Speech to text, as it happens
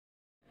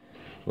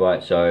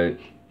Right, so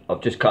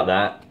I've just cut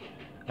that,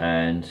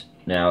 and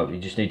now you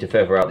just need to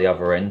feather out the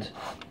other end.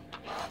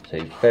 So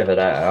you feather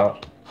that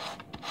out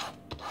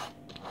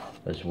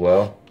as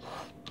well.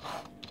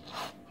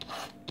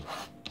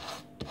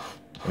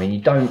 I mean,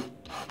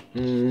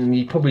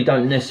 you probably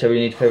don't necessarily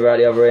need to feather out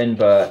the other end,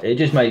 but it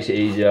just makes it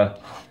easier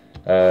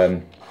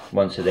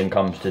once it then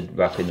comes to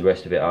wrapping the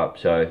rest of it up.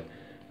 So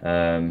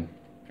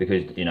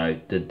because you know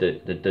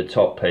the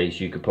top piece,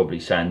 you could probably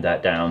sand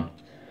that down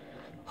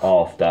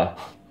after,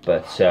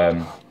 but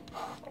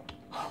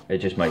it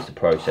just makes the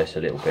process a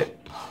little bit,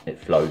 it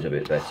flows a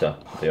bit better,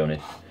 to be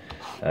honest.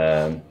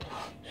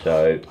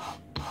 So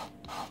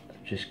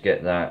just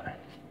get that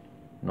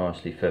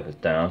nicely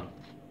feathered down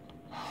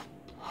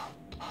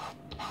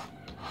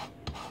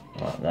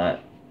like that.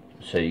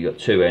 So you've got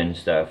two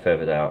ends that are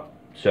feathered out.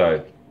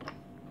 So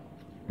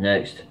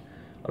next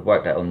I'd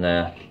whack that on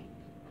there,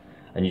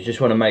 and you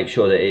just want to make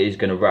sure that it is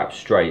going to wrap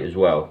straight as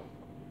well.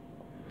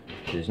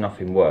 There's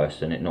nothing worse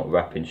than it not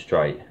wrapping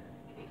straight,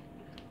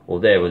 or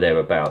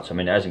thereabouts. I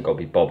mean, it hasn't got to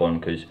be bob on,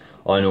 because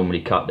I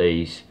normally cut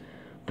these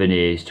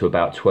veneers to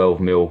about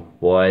 12mm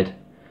wide,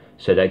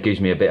 so that gives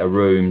me a bit of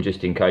room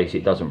just in case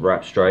it doesn't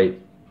wrap straight.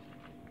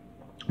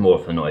 More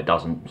often than not it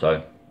doesn't,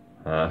 so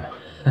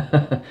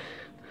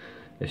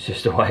it's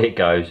just the way it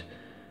goes.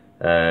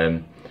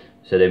 So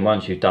then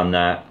once you've done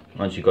that,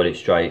 once you've got it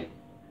straight,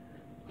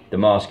 the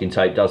masking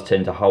tape does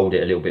tend to hold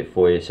it a little bit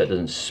for you, so it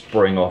doesn't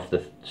spring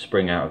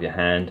out of your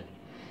hand.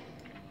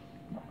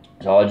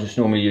 So I just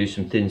normally use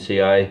some thin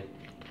CA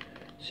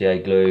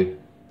glue.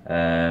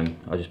 I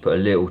just put a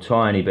little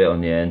tiny bit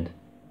on the end,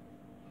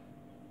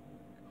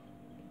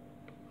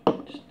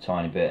 just a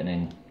tiny bit, and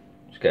then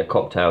just get a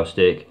cocktail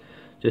stick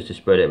just to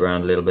spread it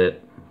around a little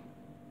bit,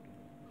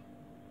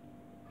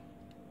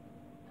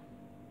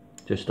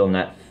 just on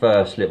that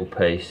first little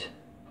piece,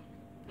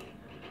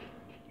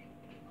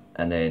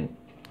 and then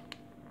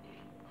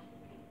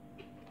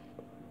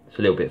it's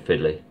a little bit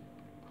fiddly,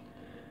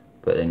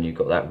 but then you've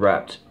got that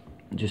wrapped.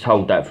 Just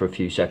hold that for a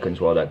few seconds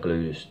while that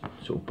glue just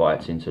sort of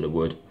bites into the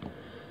wood,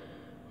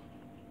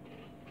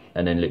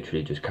 and then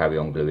literally just carry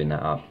on gluing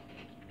that up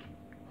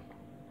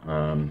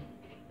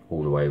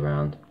all the way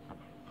around.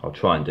 I'll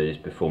try and do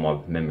this before my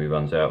memory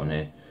runs out on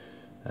here.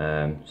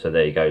 So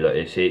there you go, look,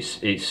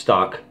 it's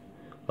stuck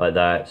like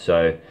that.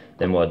 So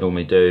then what I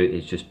normally do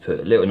is just put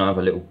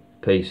another little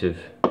piece of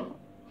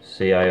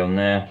CA on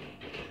there,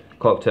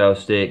 cocktail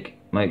stick,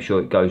 make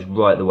sure it goes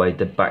right the way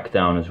back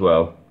down as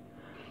well,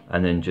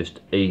 and then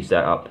just ease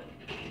that up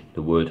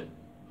the wood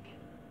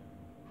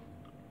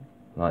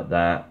like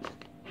that.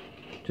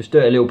 Just do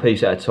it a little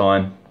piece at a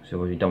time,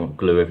 so you don't want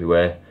glue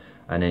everywhere,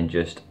 and then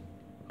just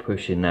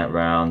pushing that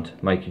round,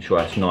 making sure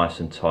that's nice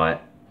and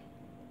tight.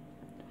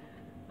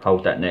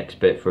 Hold that next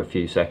bit for a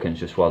few seconds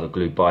just while the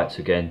glue bites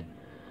again.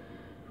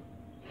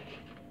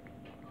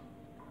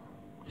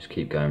 Just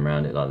keep going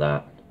around it like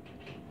that.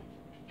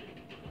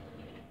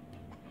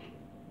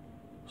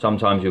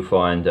 Sometimes you'll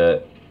find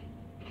that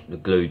the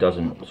glue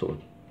doesn't sort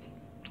of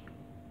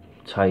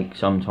take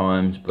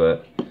sometimes,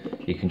 but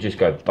you can just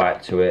go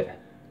back to it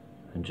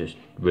and just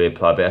reapply.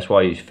 But that's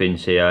why I use thin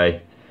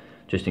CA,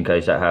 just in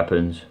case that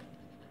happens.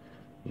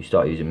 You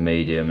start using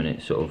medium and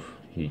it's sort of,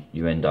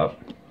 you end up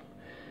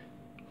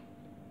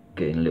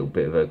getting a little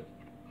bit of a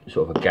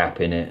sort of a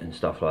gap in it and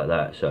stuff like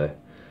that. So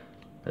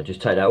I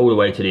just take that all the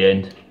way to the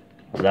end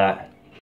like that,